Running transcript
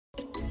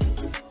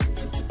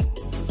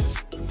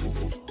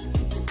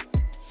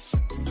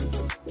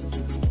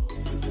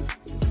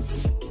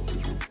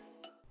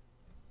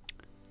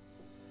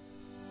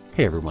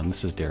Hey everyone,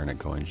 this is Darren at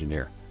Go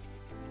Engineer.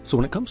 So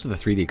when it comes to the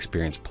 3D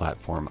Experience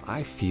platform,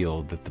 I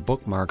feel that the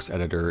Bookmarks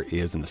Editor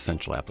is an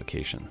essential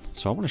application.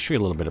 So I want to show you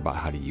a little bit about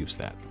how to use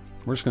that.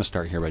 We're just going to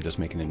start here by just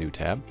making a new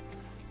tab.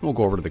 And we'll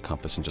go over to the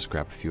compass and just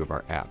grab a few of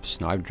our apps.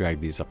 Now I've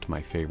dragged these up to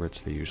my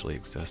favorites. They usually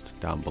exist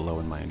down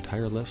below in my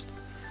entire list.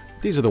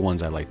 These are the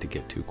ones I like to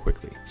get to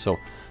quickly. So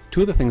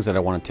two of the things that I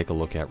want to take a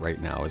look at right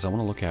now is I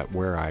want to look at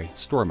where I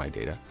store my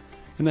data.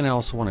 And then I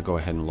also want to go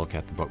ahead and look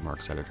at the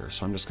Bookmarks Editor.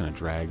 So I'm just going to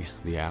drag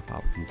the app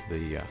out into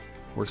the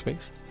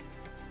workspace.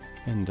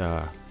 And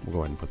we'll go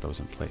ahead and put those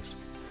in place.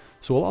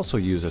 So we'll also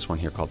use this one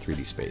here called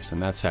 3D Space,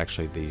 and that's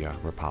actually the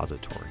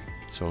repository.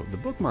 So the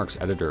Bookmarks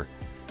Editor,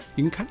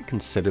 you can kind of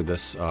consider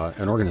this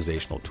an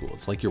organizational tool.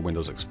 It's like your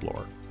Windows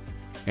Explorer.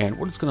 And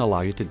what it's going to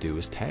allow you to do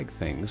is tag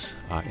things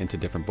into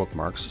different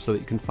bookmarks so that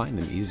you can find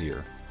them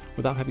easier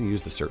without having to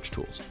use the search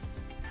tools.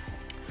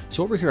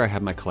 So over here I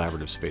have my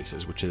collaborative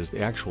spaces, which is the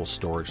actual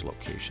storage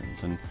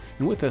locations. And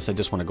with this, I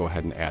just want to go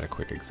ahead and add a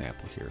quick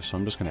example here. So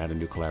I'm just going to add a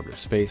new collaborative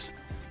space.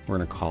 We're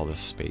going to call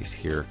this space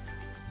here.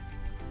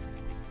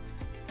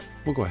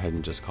 We'll go ahead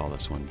and just call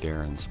this one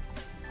Darren's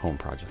Home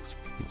Projects.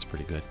 That's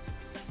pretty good.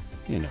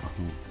 You know,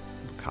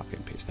 copy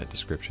and paste that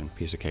description,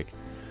 piece of cake.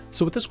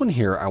 So with this one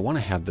here, I want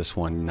to have this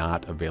one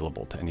not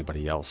available to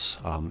anybody else.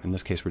 In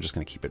this case, we're just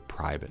going to keep it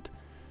private.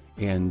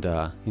 And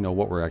you know,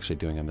 what we're actually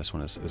doing on this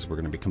one is we're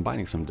going to be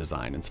combining some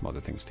design and some other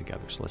things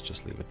together. So let's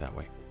just leave it that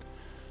way.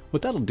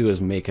 What that'll do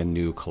is make a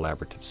new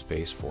collaborative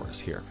space for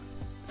us here.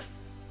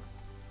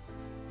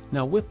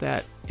 Now with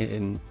that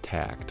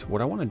intact,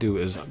 what I want to do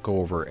is go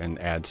over and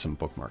add some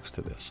bookmarks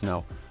to this.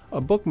 Now,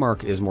 a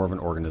bookmark is more of an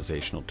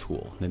organizational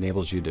tool. It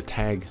enables you to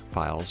tag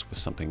files with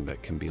something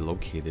that can be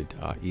located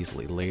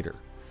easily later.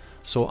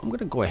 So I'm going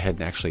to go ahead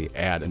and actually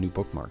add a new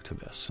bookmark to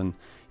this. And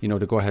you know,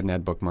 to go ahead and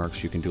add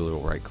bookmarks, you can do little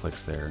right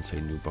clicks there and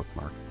say new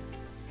bookmark.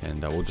 And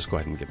we'll just go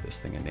ahead and give this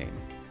thing a name.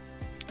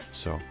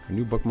 So a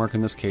new bookmark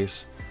in this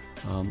case,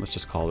 let's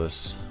just call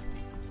this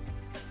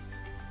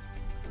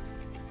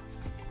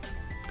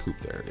Coop.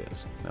 There it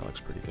is. That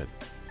looks pretty good.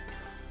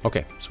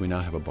 Okay, so we now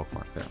have a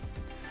bookmark there.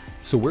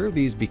 So where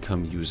these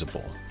become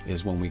usable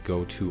is when we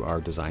go to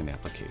our design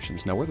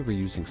applications. Now whether we're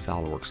using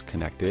SOLIDWORKS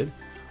connected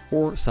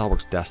or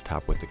SOLIDWORKS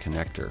desktop with the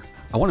connector,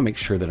 I want to make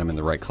sure that I'm in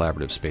the right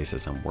collaborative space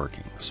as I'm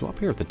working. So up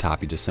here at the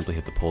top, you just simply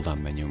hit the pull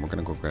down menu and we're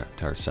going to go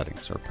to our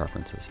settings or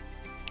preferences.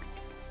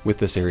 With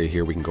this area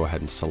here, we can go ahead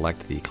and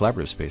select the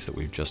collaborative space that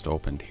we've just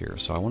opened here.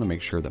 So I want to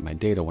make sure that my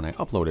data, when I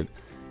upload it,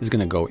 is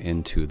going to go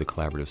into the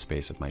collaborative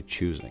space of my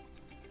choosing.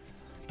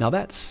 Now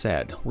that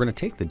said, we're going to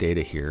take the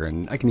data here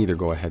and I can either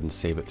go ahead and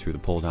save it through the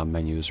pull down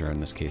menus, or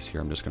in this case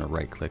here, I'm just going to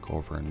right click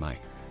over in my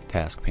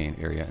task pane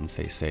area and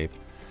say save.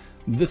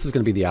 This is going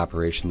to be the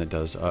operation that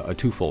does a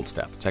twofold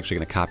step. It's actually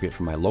going to copy it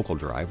from my local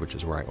drive, which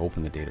is where I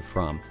open the data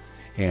from,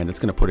 and it's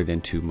going to put it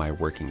into my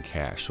working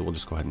cache. So we'll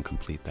just go ahead and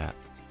complete that.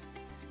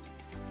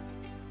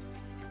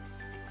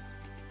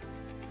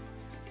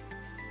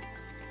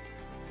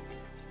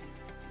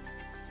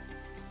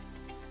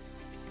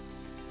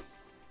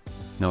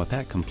 Now with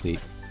that complete,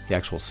 the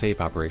actual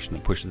save operation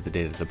that pushes the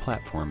data to the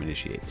platform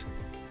initiates.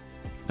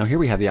 Now here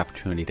we have the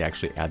opportunity to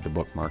actually add the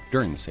bookmark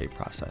during the save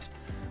process.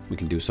 We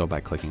can do so by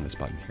clicking this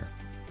button here.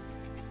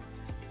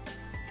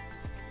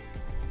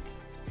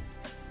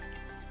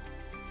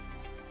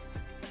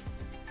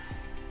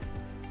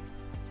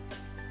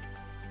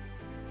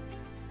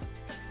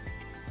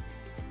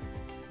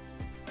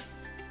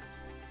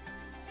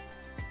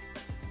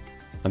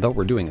 Now, though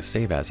we're doing a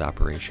save as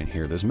operation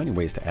here, there's many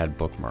ways to add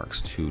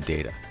bookmarks to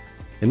data.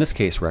 In this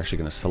case, we're actually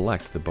going to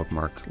select the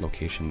bookmark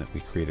location that we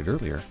created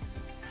earlier.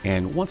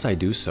 And once I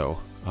do so,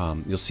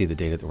 you'll see the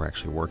data that we're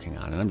actually working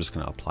on. And I'm just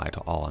going to apply to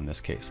all in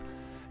this case.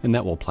 And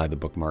that will apply the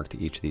bookmark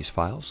to each of these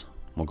files.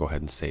 We'll go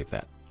ahead and save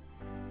that.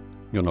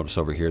 You'll notice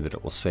over here that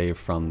it will save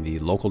from the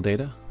local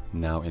data,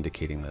 now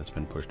indicating that it's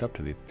been pushed up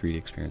to the 3D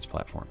Experience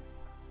platform.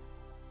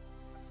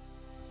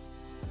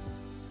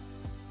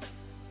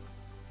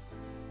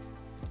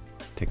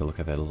 Take a look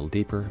at that a little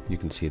deeper. You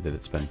can see that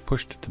it's been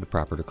pushed to the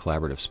proper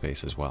collaborative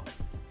space as well.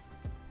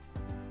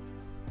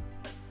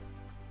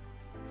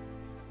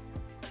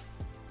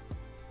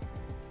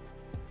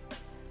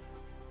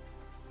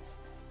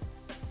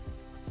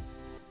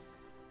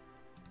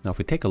 Now if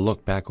we take a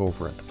look back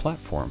over at the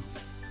platform,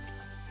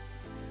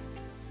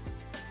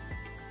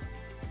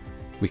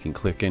 we can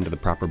click into the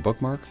proper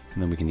bookmark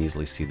and then we can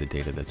easily see the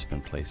data that's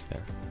been placed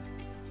there.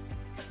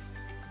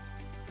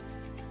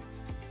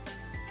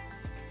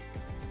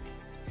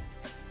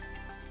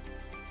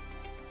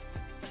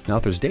 Now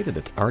if there's data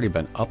that's already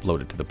been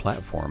uploaded to the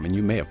platform and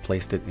you may have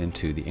placed it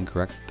into the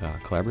incorrect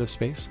collaborative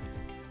space,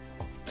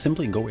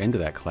 simply go into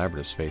that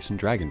collaborative space and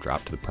drag and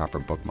drop to the proper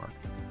bookmark.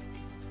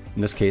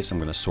 In this case, I'm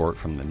going to sort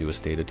from the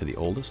newest data to the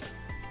oldest.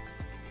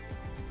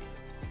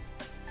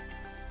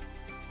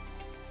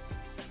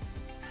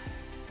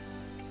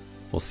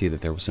 We'll see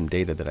that there was some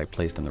data that I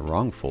placed in the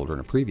wrong folder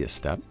in a previous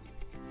step.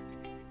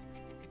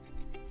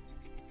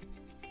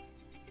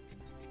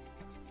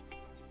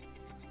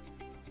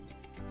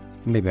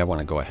 Maybe I want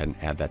to go ahead and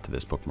add that to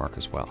this bookmark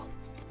as well.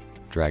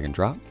 Drag and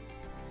drop,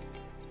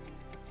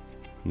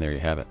 And there you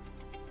have it.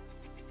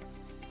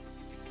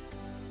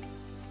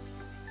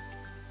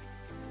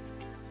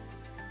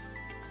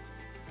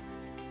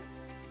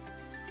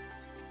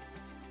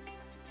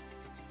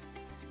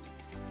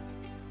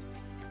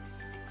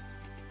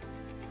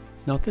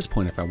 Now at this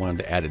point, if I wanted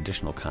to add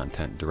additional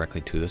content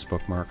directly to this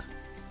bookmark,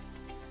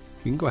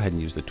 you can go ahead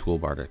and use the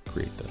toolbar to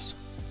create this.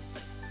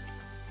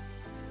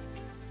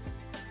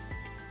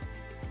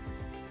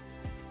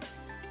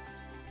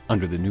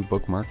 Under the new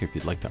bookmark, if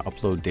you'd like to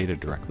upload data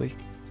directly,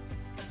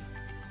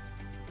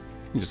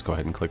 you can just go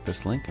ahead and click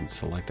this link and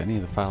select any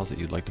of the files that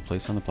you'd like to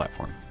place on the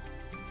platform.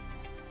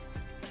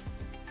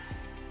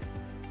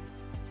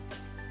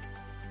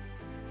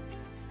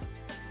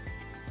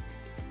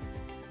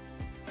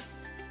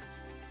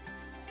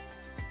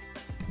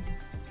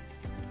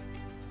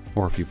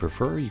 Or if you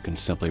prefer, you can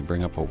simply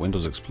bring up a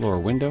Windows Explorer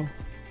window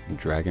and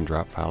drag and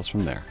drop files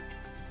from there.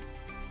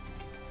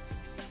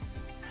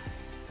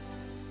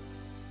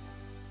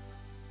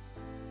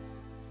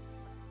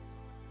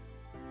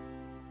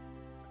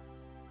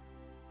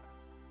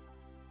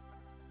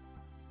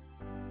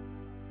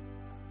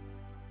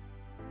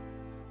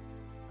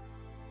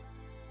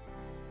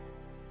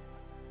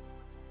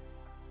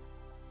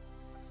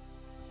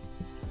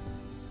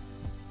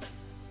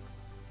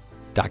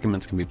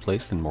 Documents can be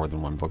placed in more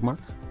than one bookmark.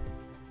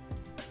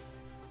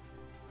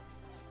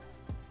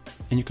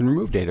 And you can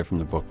remove data from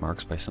the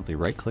bookmarks by simply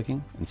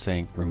right-clicking and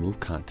saying Remove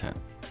Content,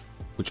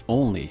 which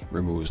only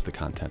removes the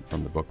content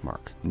from the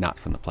bookmark, not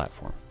from the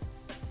platform.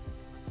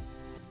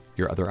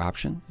 Your other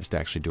option is to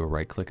actually do a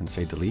right-click and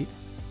say Delete,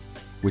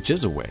 which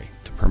is a way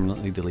to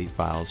permanently delete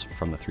files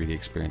from the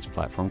 3DEXPERIENCE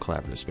platform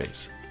collaborative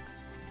space.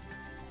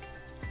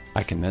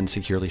 I can then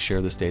securely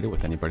share this data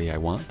with anybody I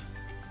want,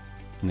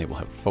 and they will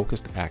have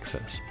focused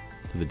access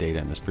to the data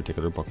in this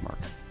particular bookmark.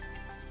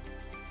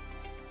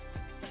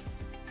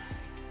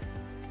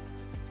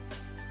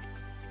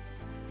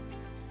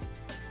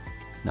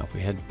 Now if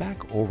we head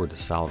back over to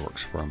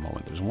SOLIDWORKS for a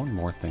moment, there's one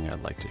more thing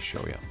I'd like to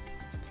show you.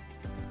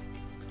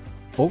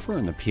 Over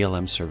in the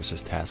PLM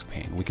Services task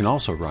pane, we can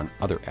also run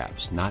other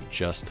apps, not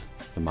just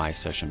the My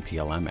Session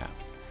PLM app.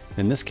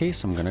 In this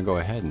case, I'm going to go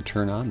ahead and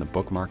turn on the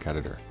Bookmark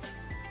Editor.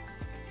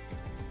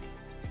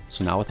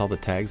 So now with all the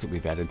tags that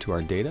we've added to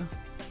our data,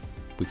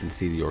 we can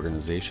see the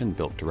organization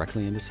built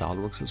directly into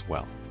SOLIDWORKS as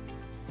well.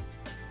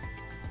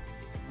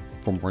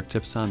 For more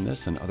tips on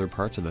this and other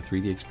parts of the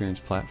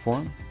 3DEXPERIENCE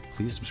platform,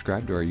 please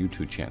subscribe to our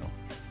YouTube channel,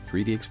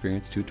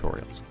 3DEXPERIENCE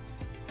Tutorials,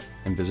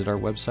 and visit our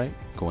website,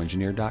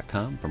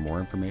 goengineer.com, for more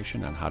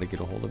information on how to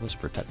get a hold of us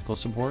for technical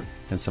support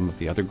and some of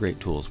the other great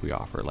tools we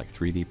offer like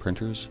 3D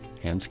printers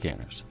and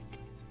scanners.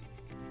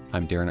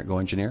 I'm Darren at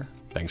GoEngineer.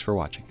 Thanks for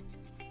watching.